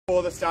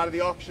before the start of the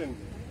auction.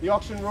 The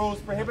auction rules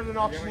prohibit an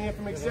auctioneer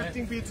from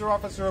accepting bids or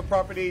offers for a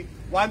property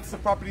once the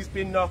property's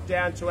been knocked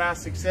down to our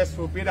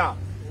successful bidder.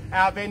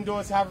 Our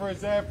vendors have a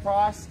reserve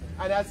price,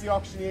 and as the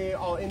auctioneer,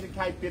 I'll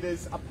indicate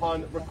bidders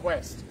upon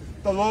request.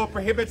 The law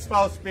prohibits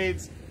false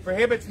bids,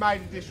 prohibits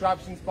major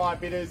disruptions by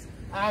bidders,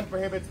 and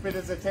prohibits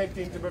bidders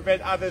attempting to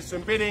prevent others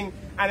from bidding,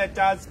 and it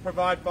does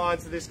provide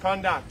fines for this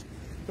conduct.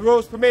 The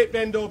rules permit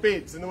vendor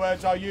bids, and the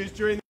words I'll use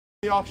during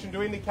the auction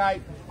to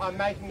indicate I'm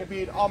making a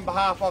bid on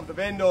behalf of the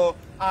vendor,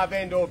 are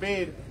vendor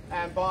bid,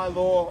 and by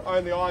law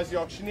only I as the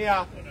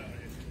auctioneer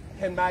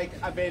can make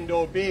a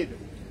vendor bid.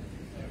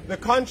 The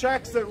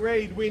contracts that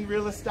read Win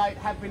Real Estate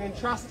have been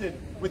entrusted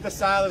with the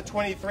sale of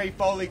 23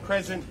 Florey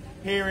Cres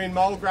here in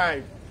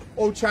Mulgrave.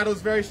 All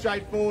channels very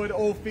straightforward,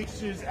 all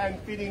fixtures and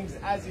fittings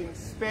as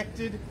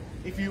inspected.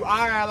 If you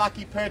are our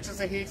lucky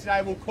purchaser here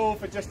today, we'll call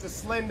for just a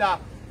slender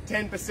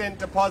 10%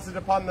 deposit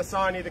upon the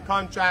signing of the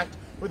contract,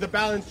 with the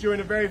balance due in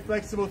a very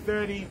flexible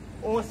 30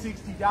 or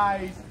 60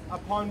 days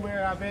upon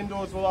where our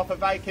vendors will offer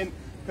vacant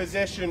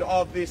possession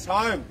of this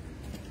home.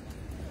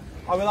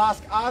 I will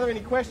ask, are there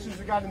any questions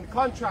regarding the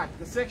contract,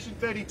 the Section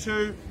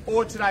 32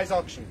 or today's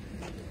auction?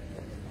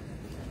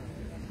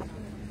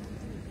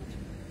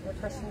 No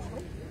questions?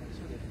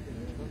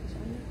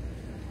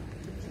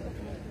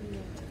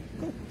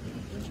 Cool.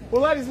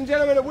 Well, ladies and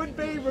gentlemen, it would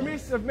be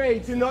remiss of me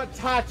to not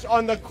touch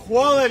on the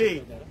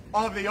quality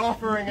of the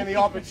offering and the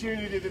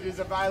opportunity that is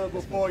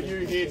available for you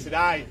here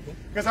today.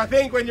 Because I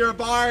think when you're a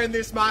buyer in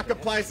this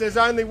marketplace, there's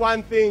only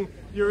one thing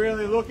you're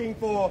really looking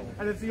for,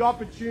 and it's the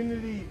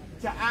opportunity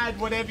to add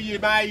whatever you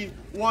may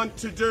want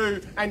to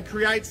do and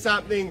create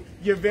something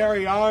your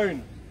very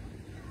own.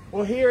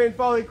 Well, here in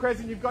Florey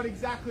Cres, you've got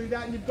exactly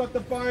that, and you've got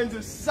the bones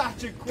of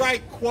such a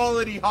great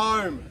quality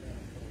home.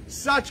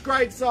 Such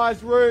great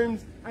sized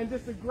rooms, and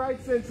just a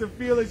great sense of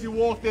feel as you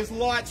walk. There's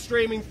light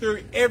streaming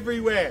through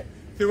everywhere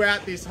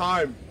throughout this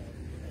home.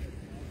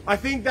 I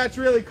think that's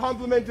really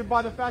complemented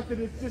by the fact that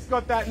it's just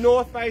got that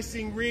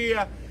north-facing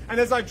rear. And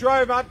as I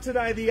drove up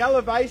today, the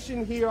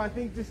elevation here, I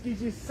think, just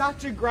gives you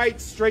such a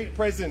great street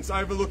presence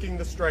overlooking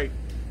the street.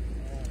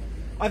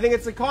 I think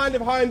it's the kind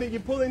of home that you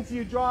pull into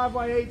your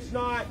driveway each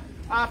night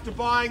after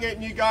buying it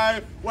and you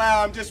go,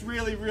 wow, I'm just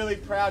really, really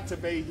proud to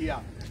be here.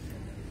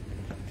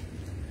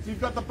 So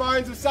you've got the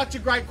bones of such a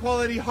great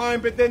quality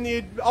home, but then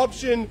the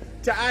option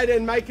to add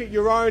and make it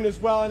your own as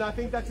well. And I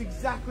think that's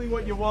exactly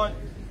what you want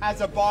as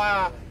a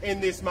buyer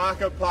in this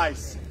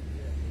marketplace.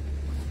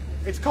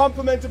 It's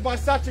complemented by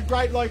such a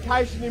great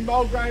location in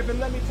Mulgrave,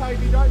 and let me tell you,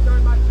 if you don't know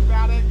much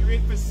about it, you're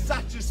in for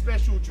such a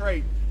special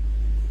treat.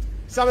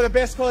 Some of the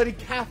best quality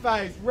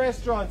cafes,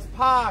 restaurants,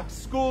 parks,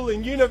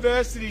 schooling,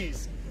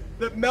 universities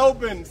that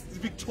Melbourne,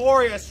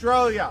 Victoria,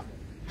 Australia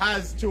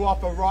has to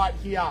offer right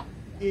here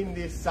in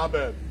this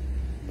suburb.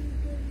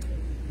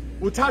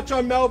 We'll touch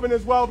on Melbourne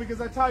as well,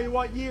 because I tell you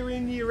what, year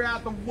in, year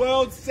out, the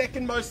world's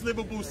second most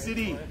livable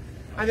city.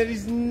 And it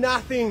is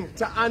nothing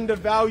to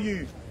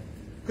undervalue.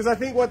 Because I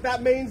think what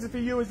that means for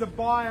you as a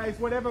buyer is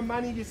whatever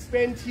money you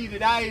spend here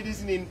today, it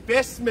is an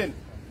investment.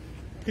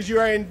 Because you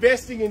are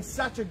investing in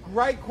such a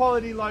great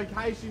quality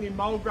location in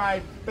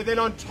Mulgrave, but then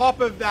on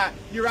top of that,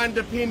 you're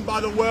underpinned by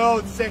the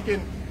world's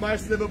second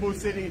most livable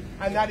city,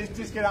 and that is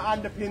just going to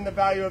underpin the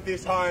value of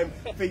this home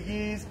for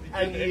years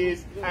and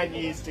years and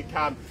years to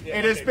come.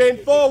 It has been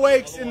 4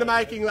 weeks in the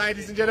making,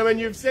 ladies and gentlemen.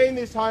 You've seen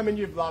this home and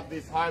you've loved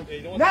this home.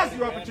 Now's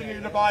your opportunity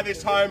to buy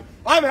this home.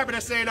 I'm happy to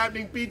see an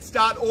opening bid,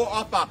 start or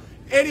offer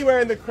anywhere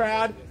in the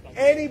crowd.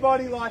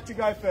 Anybody like to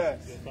go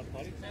first?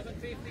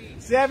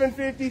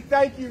 750.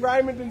 Thank you,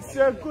 Raymond, and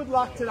sir, good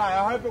luck today.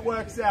 I hope it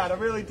works out. I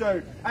really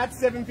do. At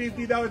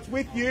 750 though, it's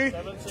with you.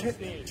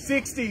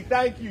 60.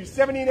 Thank you.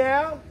 70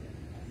 now.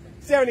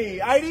 70,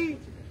 80,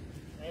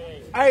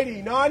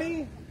 80,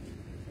 90,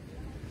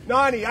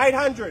 90,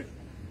 800.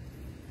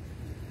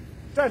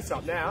 Don't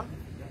stop now.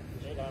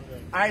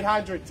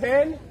 800,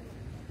 10,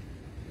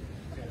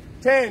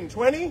 10,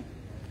 20.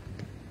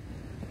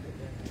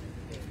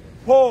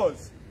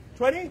 Pause.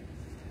 20.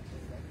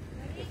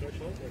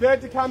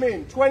 Third to come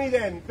in. 20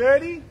 then.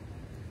 30.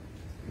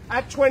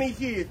 At 20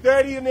 here.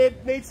 30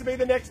 needs to be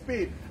the next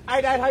bid.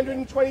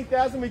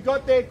 820,000. We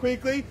got there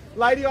quickly.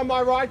 Lady on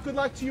my right, good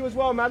luck to you as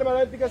well, madam. I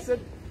don't think I said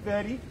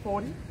 30,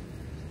 40.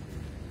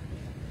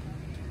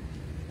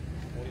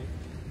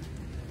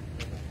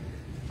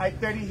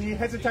 830 here.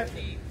 Hesitate.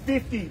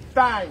 50.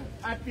 Bang.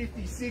 At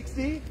 50.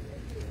 60.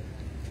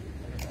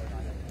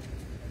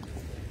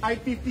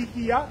 850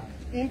 here.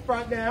 In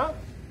front now.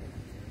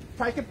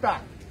 Take it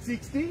back.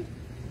 60.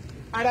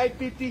 At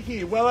 850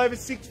 here, well over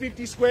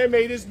 650 square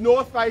metres,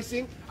 north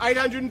facing,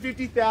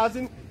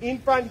 850,000 in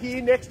front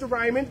here next to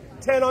Raymond.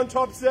 10 on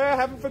top, sir,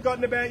 haven't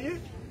forgotten about you.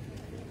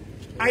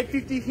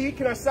 850 here,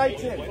 can I say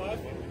 10?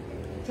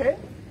 10?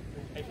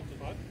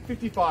 855.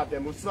 55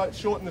 then, we'll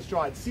shorten the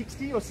stride.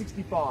 60 or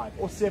 65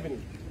 or 70?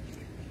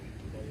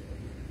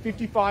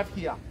 55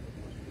 here.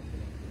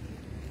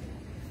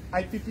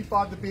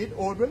 855 the bid,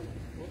 Audwin.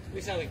 We're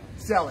selling.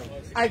 Selling.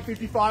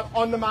 855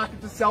 on the market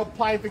to sell,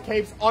 playing for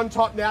keeps. On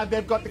top now,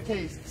 they've got the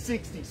keys.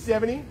 60,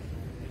 70,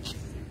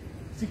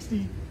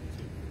 60,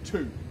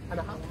 62 and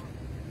a half.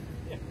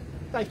 Yeah.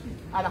 Thank you.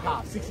 And a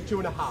half. 62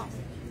 and a half.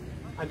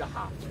 And a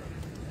half.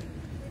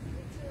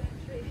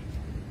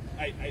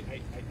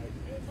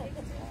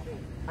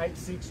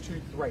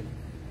 8623.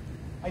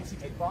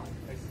 865.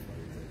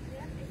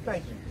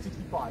 Thank you.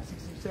 65.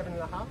 67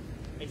 and a half.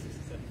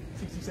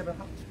 67 and a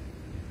half.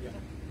 Yeah.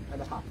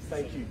 And a half.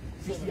 Thank you.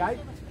 68.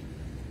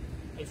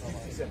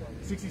 67.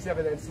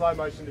 67 then, slow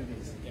motion it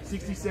is.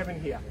 67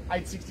 here.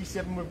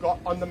 867 we've got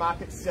on the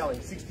market selling.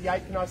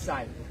 68 can I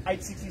say?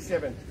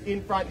 867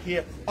 in front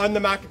here on the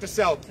market to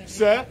sell.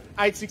 Sir,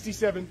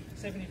 867.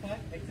 75,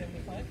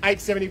 875.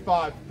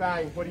 875.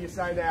 Bang. What do you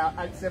say now?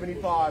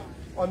 875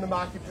 on the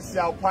market to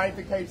sell. Playing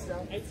for keeps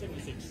now.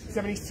 876.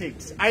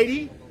 76.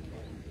 80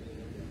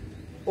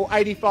 or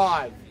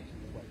 85?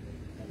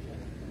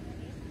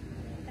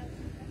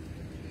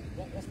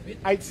 What's the bid?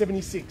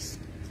 876.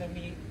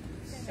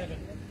 77.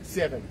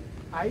 7.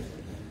 8.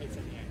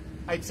 878.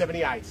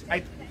 878.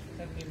 8.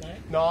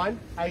 79. 9.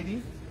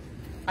 80.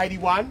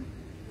 81.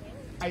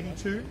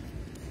 82.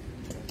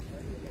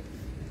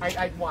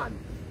 881.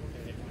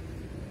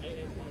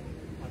 881.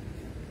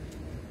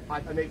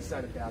 I need to say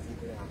 1,000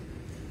 now.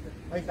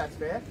 I think that's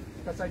fair.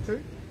 Can I say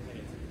 2?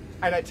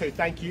 882.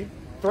 Thank you.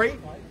 3.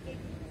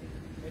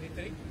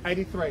 83.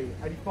 83.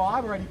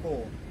 85 or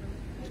 84?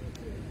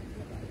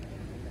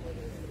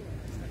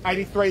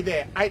 83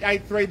 there.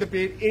 883 the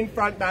bid. In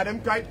front, madam.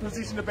 Great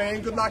position to be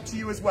in. Good luck to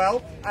you as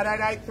well. At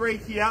 883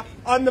 here.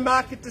 On the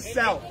market to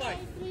sell.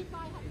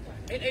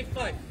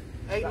 885.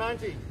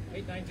 890.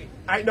 890.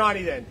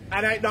 890 then.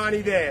 At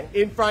 890 there.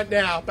 In front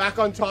now. Back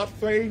on top.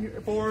 3,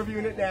 4 of you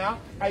in it now.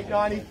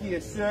 890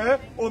 here. Sir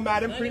or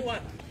madam? 91.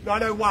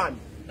 901.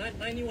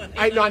 91.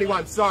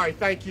 891. Sorry.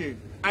 Thank you.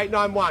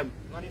 891.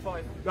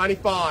 95.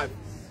 95.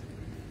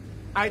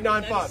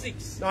 895.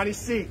 96.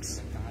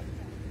 96.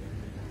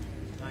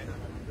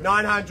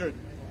 900.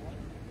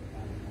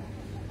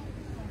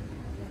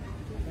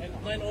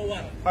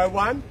 901.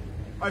 01.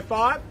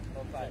 05.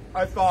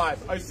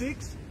 05.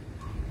 06.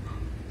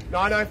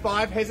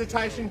 905.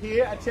 Hesitation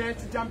here. A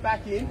chance to jump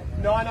back in.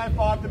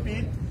 905 the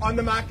bid. On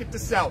the market to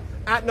sell.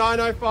 At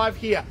 905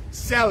 here.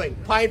 Selling.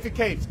 Playing for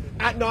keeps.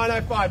 At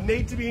 905.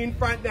 Need to be in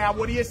front now.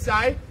 What do you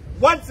say?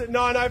 Once at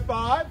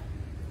 905.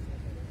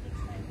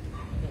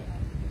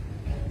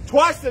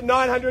 Twice at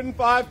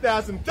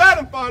 905,000. Third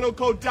and final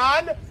call.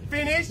 Done.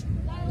 Finished.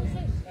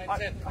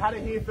 I had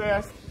it here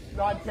first.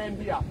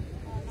 910 here.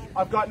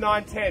 I've got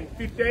 910.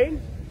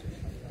 15.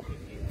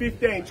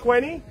 15.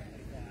 20.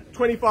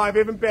 25.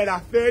 Even better.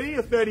 30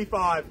 or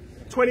 35.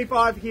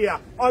 25 here.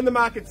 On the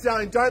market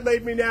selling. Don't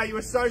leave me now. You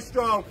are so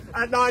strong.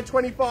 At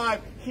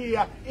 925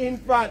 here. In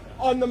front.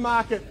 On the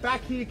market.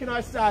 Back here can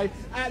I say.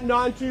 At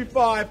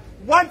 925.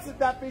 Once at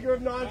that figure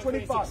of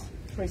 925.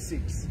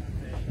 26.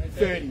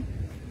 30.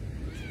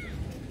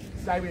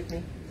 Stay with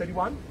me.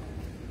 31.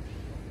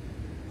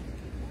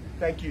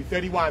 Thank you.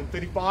 31.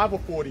 35 or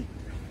 40?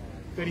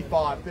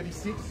 35.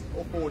 36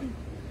 or 40?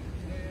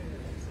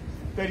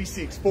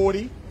 36.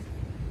 40?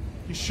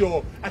 You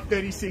sure? At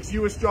 36.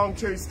 You were strong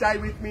too. Stay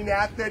with me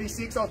now. At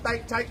 36. I'll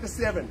take the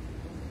 7.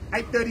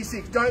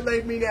 836. Don't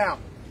leave me now.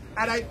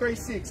 At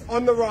 836.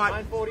 On the right.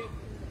 940.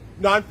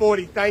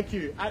 940. Thank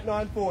you. At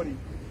 940.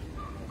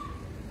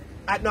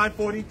 At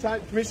 940.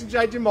 Permission to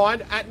change your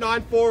mind. At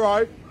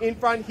 940. In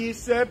front here,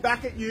 sir.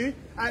 Back at you.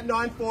 At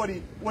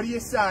 940. What do you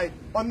say?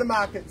 On the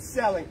market.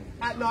 Selling.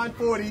 At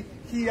 940.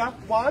 Here.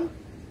 1.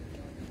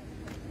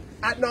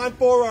 At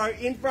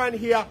 940. In front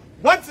here.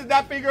 Once at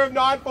that figure of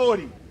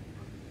 940.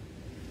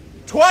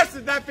 Twice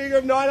at that figure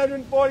of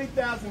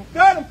 940,000.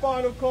 Third and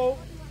final call.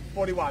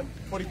 41.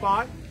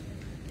 45.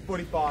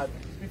 45.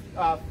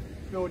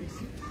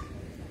 46.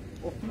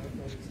 Or 50.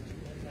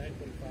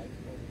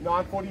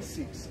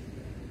 946.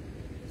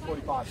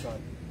 45, sorry.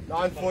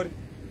 940.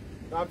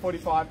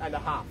 945 and a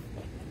half.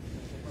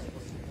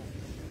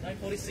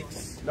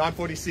 946.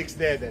 946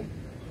 there then.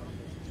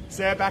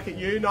 Sir, back at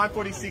you.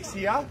 946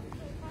 here.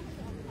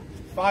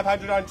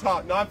 500 on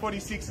top.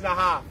 946 and a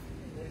half.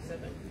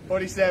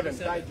 47.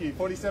 Thank you.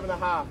 47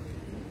 and a half.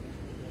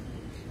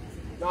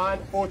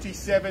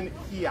 947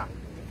 here.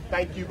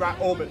 Thank you,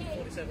 Audwin.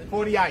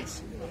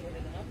 48.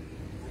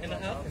 And a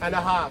half. And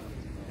a half.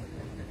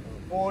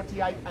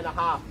 48 and a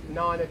half.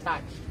 9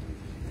 attached.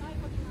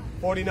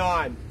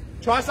 49.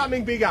 Try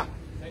something bigger.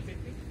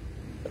 950.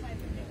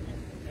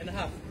 And a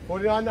half.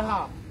 49 and a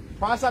half.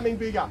 Try something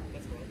bigger.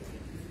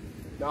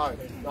 No.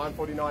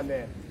 949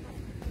 there.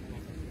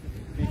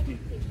 50. And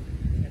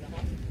a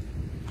half.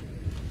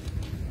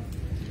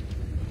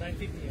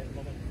 950 at the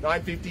moment.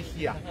 950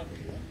 here. And a half.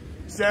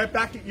 Sir,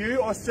 back at you,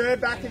 or sir,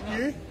 back at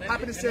you.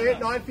 Happy to see it.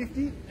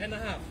 950 And a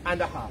half.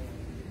 and a half.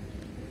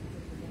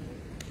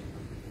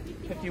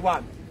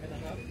 51 And a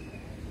half.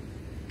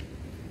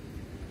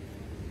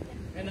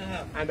 And a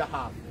half. and a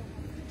half.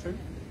 2.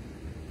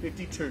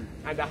 52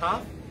 and a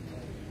half.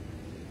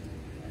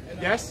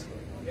 Yes?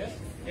 Yes?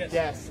 Yes.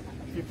 Yes.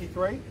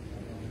 53.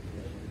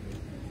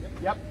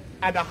 Yep.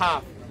 And a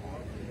half.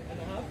 And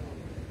a half.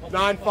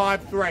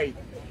 953.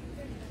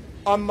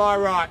 On my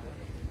right.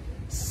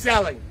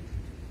 Selling.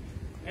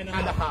 And a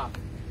and a half.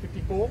 half.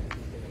 54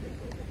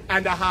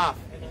 and a half.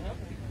 And a half.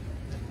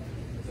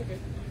 It's okay.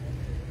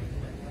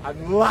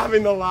 I'm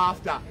loving the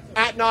laughter.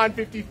 At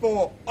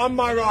 9.54, on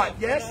my right,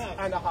 yes,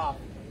 and a half.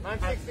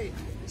 960.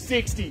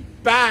 60,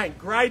 bang,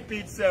 great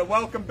bid, sir,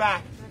 welcome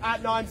back.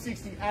 At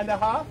 9.60 and a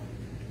half,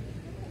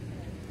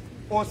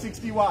 or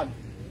 61?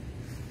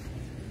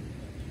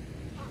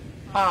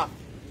 Half.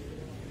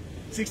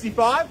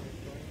 65?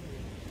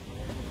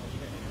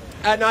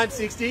 At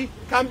 9.60,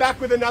 come back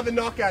with another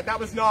knockout, that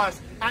was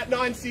nice. At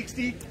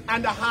 9.60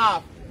 and a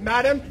half.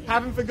 Madam,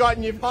 haven't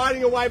forgotten, you're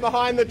hiding away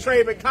behind the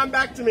tree, but come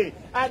back to me.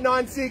 At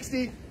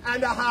 9.60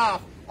 and a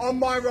half. On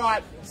my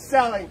right,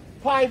 selling,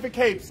 playing for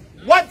keeps.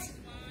 What?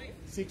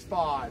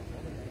 65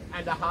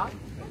 and a half,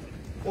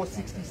 or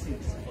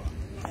 66?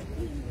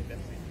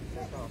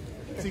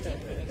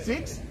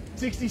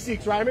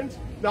 66, Raymond.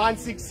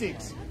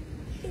 966.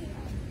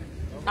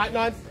 At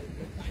 9,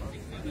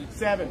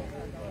 7,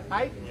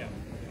 8,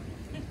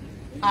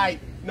 8,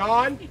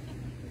 9.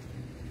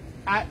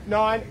 At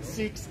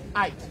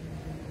 968.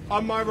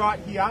 On my right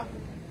here,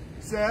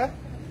 sir.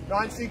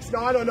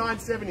 969 or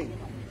 970?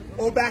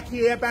 Or back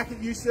here, back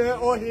at you, sir,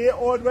 or here,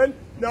 Audwin.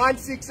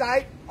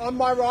 968 on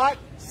my right,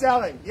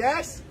 selling.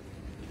 Yes?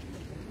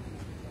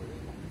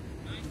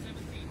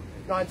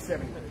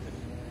 970.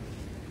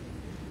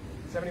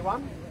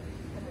 71?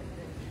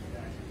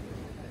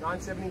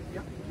 970,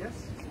 yep,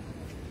 yes.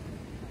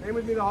 Been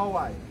with me the whole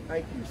way.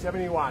 Thank you.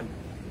 71.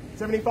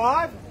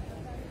 75?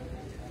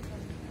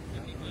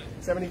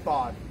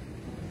 75.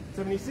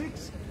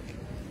 76?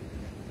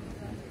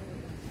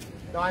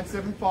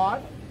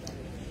 975.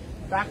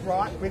 Back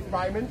right with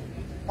Raymond.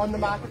 On the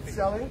market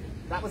selling.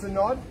 That was a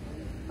nod.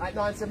 At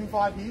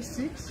 975 here.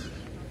 6.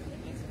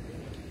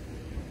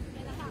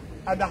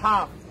 And a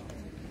half.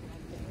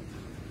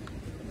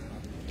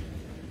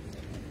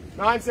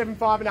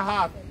 975 and a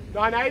half.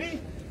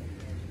 980?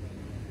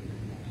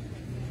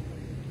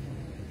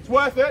 It's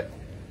worth it.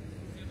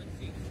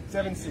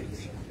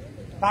 76.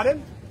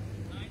 Pardon?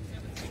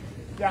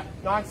 Yeah,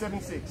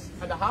 976.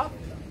 And a half?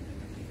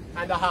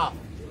 And a half.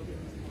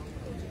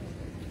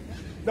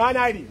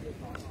 980.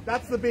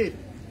 That's the bid.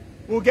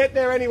 We'll get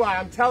there anyway,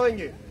 I'm telling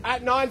you.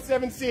 At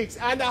 976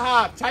 and a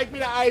half. Take me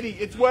to 80.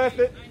 It's worth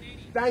it.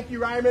 Thank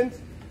you, Raymond.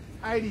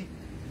 80.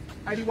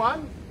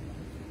 81?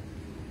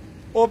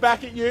 Or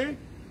back at you?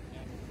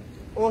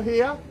 Or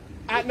here?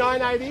 At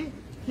 980?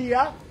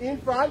 Here, in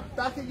front,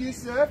 back at you,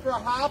 sir, for a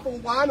half or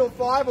 1 or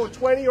 5 or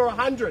 20 or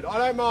 100. I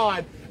don't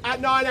mind. At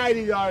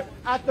 980 though,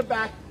 at the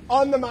back,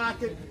 on the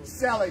market,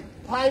 selling,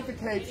 paying for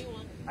keeps.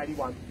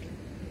 81.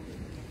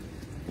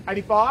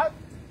 85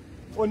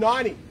 or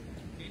 90?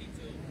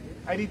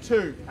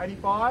 82.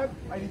 85,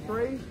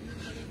 83,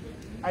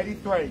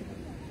 83.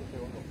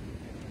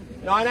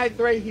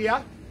 983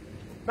 here.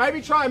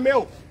 Maybe try a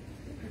mil.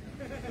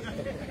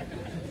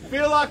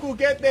 Feel like we'll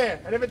get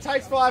there. And if it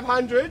takes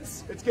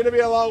 500s, it's going to be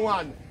a long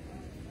one.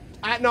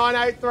 At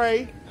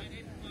 983.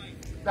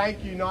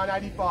 Thank you,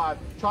 985.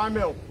 Try a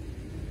mil.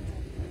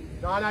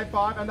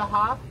 985 and a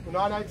half, or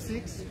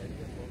 986.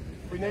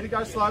 If we need to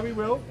go slow, we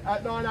will.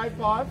 At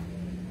 985.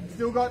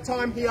 Still got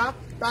time here.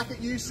 Back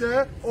at you,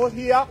 sir, or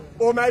here,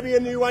 or maybe a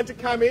new one to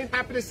come in.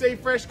 Happy to see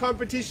fresh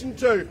competition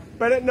too.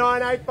 But at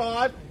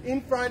 985,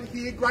 in front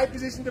here, great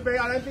position to be.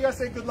 I don't think I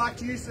said good luck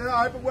to you, sir.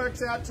 I hope it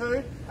works out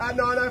too. At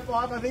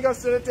 905, I think I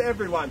said it to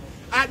everyone.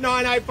 At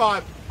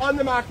 985, on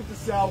the market to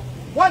sell.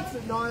 Once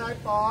at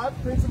 985,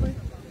 principally,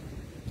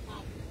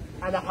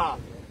 and a half.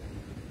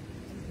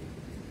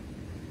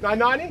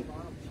 990?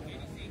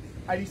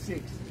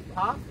 86.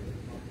 Half?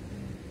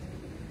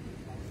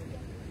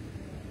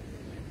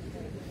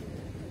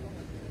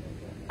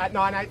 At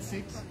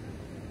 986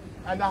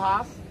 and a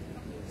half.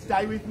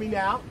 Stay with me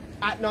now.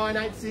 At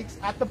 986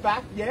 at the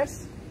back,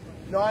 yes.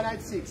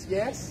 986,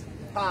 yes.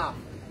 Half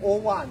or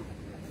 1.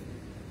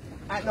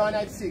 At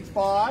 986,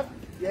 5,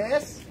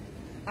 yes.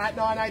 At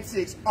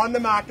 986 on the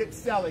market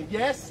selling,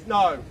 yes,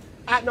 no.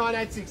 At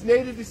 986,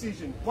 need a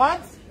decision.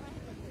 Once,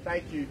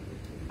 thank you,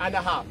 and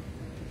a half.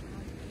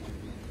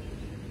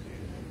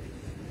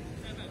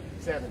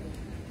 7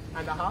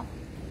 and a half.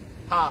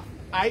 Half.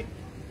 8.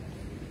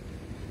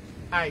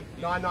 8,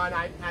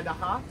 998 and a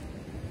half.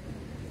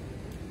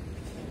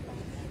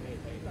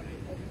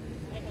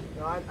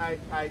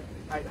 988,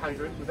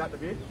 800. Was that the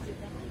bid?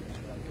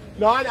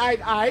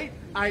 988,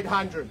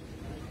 800.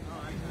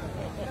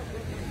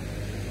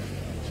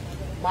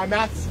 My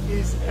maths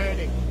is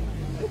hurting.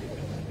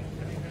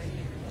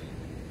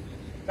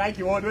 Thank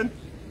you, Audwin.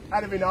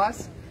 That'd be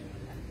nice.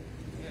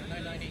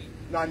 990.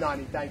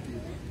 990, thank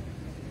you.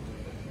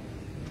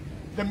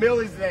 The mill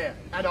is there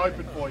and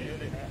open for you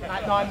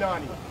at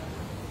 990.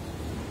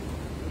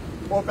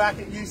 Or back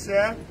at you,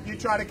 sir. You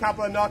tried a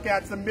couple of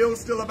knockouts. The mill's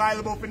still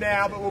available for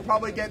now, but we'll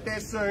probably get there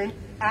soon.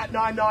 At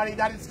 990,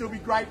 that'd still be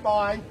great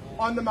buying.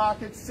 On the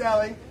market,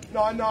 selling.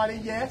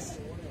 990, yes.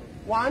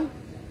 1.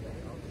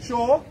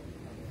 Sure.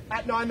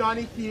 At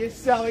 990 here,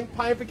 selling.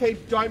 Paying for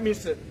keeps, don't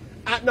miss it.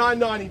 at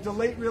 990.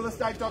 Delete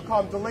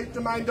realestate.com, delete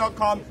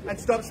domain.com, and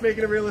stop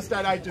speaking to real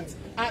estate agents.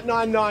 At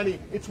 990.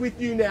 It's with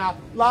you now.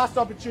 Last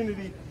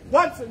opportunity.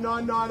 Once at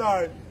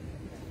 990.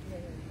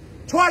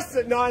 Twice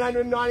at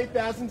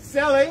 990,000.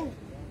 Selling.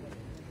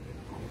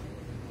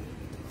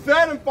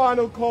 Third and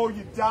final call.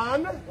 You're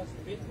done.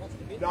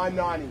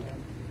 990.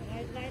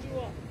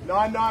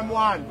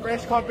 991.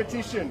 Fresh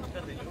competition.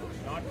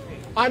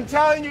 I'm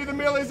telling you the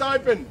mill is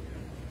open.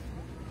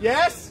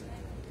 Yes?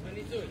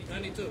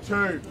 92.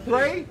 2,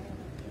 3,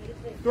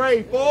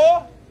 3,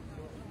 4,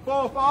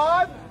 4,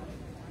 5,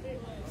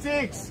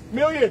 6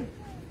 million.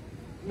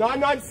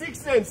 996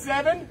 then.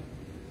 7.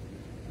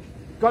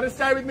 Got to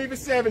stay with me for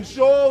 7.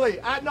 Surely.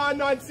 At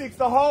 996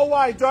 the whole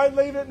way. Don't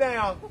leave it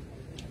now.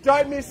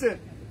 Don't miss it.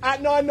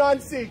 At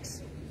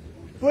 996.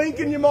 Blink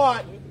and you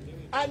might.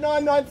 At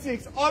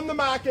 996. On the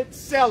market.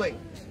 Selling.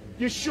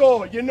 You're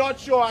sure. You're not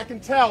sure. I can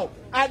tell.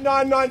 At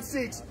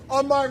 996.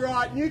 On my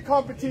right. New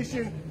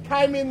competition.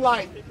 Came in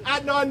late.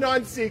 At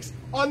 996.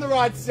 On the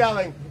right.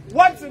 Selling.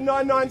 Once at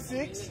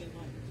 996.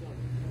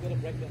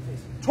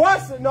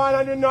 Twice at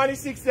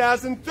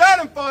 996,000. Third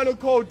and final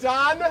call.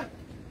 Done.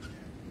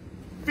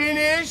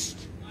 Finished.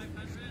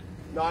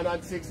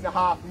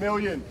 996.5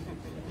 million.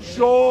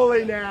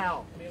 Surely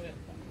now.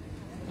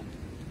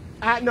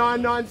 At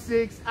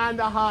 996.5.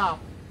 999.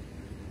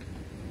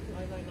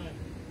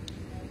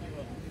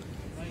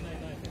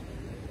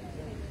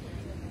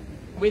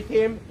 With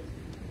him.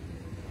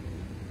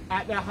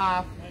 At the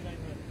half.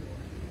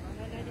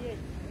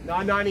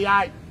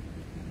 998.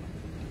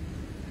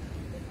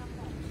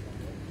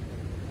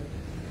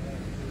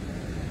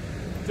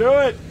 Do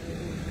it.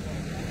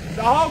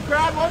 The whole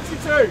crowd wants you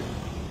to.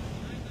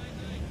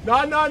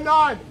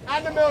 999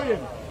 and $1 million.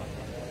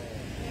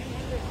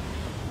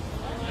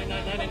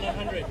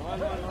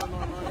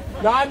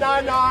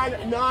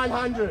 999,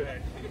 900.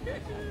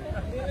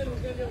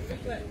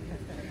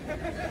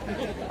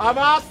 I've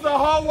asked the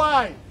whole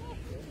way.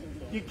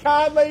 You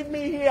can't leave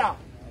me here.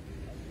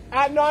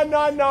 At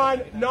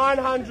 999,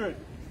 900.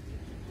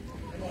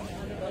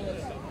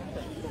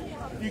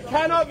 You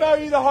cannot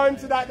value the home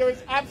to that. There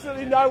is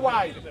absolutely no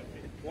way.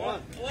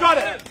 Got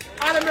it.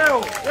 At $1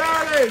 million.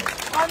 There it is.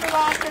 On the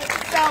market.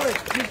 Sell it.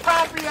 You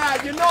can't be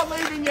out. You're not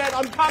leaving yet.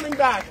 I'm coming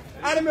back.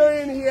 At $1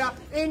 million here.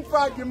 In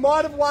front. You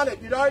might have won it.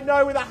 You don't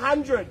know with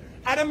 100.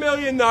 At $1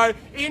 million though.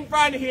 In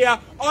front here.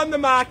 On the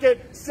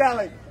market.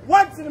 Selling.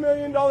 Once at $1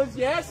 million.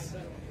 Yes.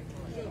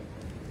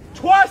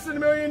 Twice at $1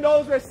 million.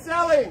 We're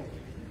selling.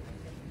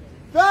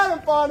 Third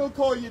and final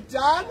call. You're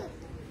done.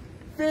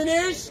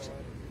 Finished.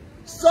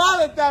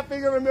 Silent that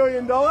figure of $1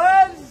 million.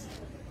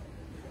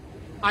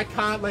 I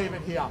can't leave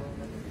it here.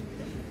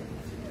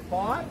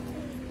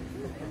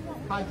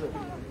 500.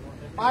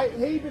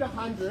 He bid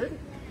 100.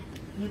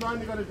 You've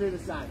only got to do the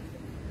same.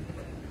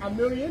 $1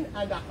 million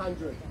and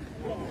 100.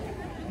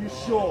 You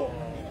sure?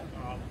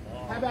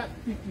 How about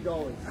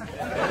 $50?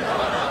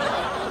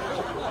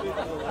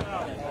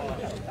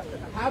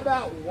 How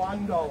about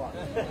 $1?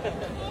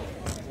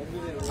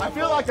 I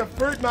feel like a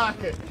fruit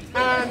market.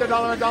 And $1,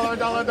 $1, $1,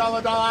 $1,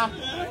 $1,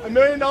 $1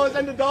 million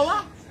and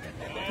 $1?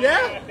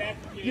 Yeah?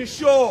 You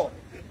sure?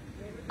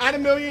 At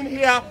 $1 million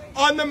here,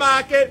 on the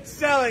market,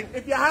 selling.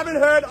 If you haven't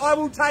heard, I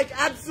will take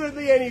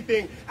absolutely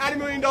anything. At $1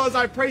 million,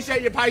 I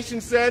appreciate your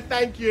patience, sir.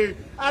 Thank you.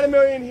 At $1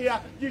 million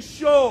here, you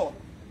sure?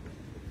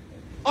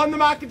 On the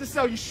market to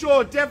sell, you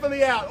sure?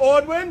 Definitely out.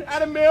 Audwin,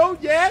 at $1 million,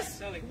 yes?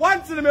 Selling.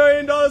 Once at $1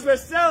 million, we're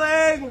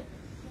selling.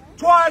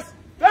 Twice,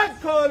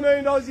 that's called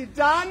 $1 million, you're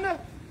done.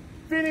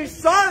 Finish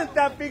silent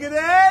that figure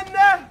then.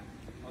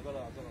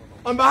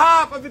 On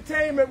behalf of the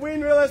team at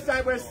Win Real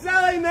Estate, we're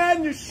selling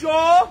then, you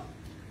sure?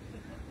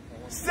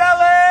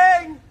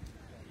 Selling!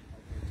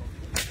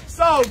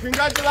 Sold.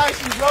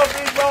 Congratulations. Well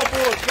bid, well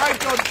bought. Great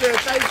job, sir.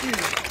 Thank you.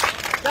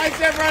 Thanks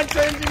everyone for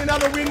attending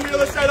another Win Real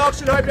Estate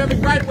auction. Hope you have a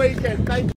great weekend. Thank you.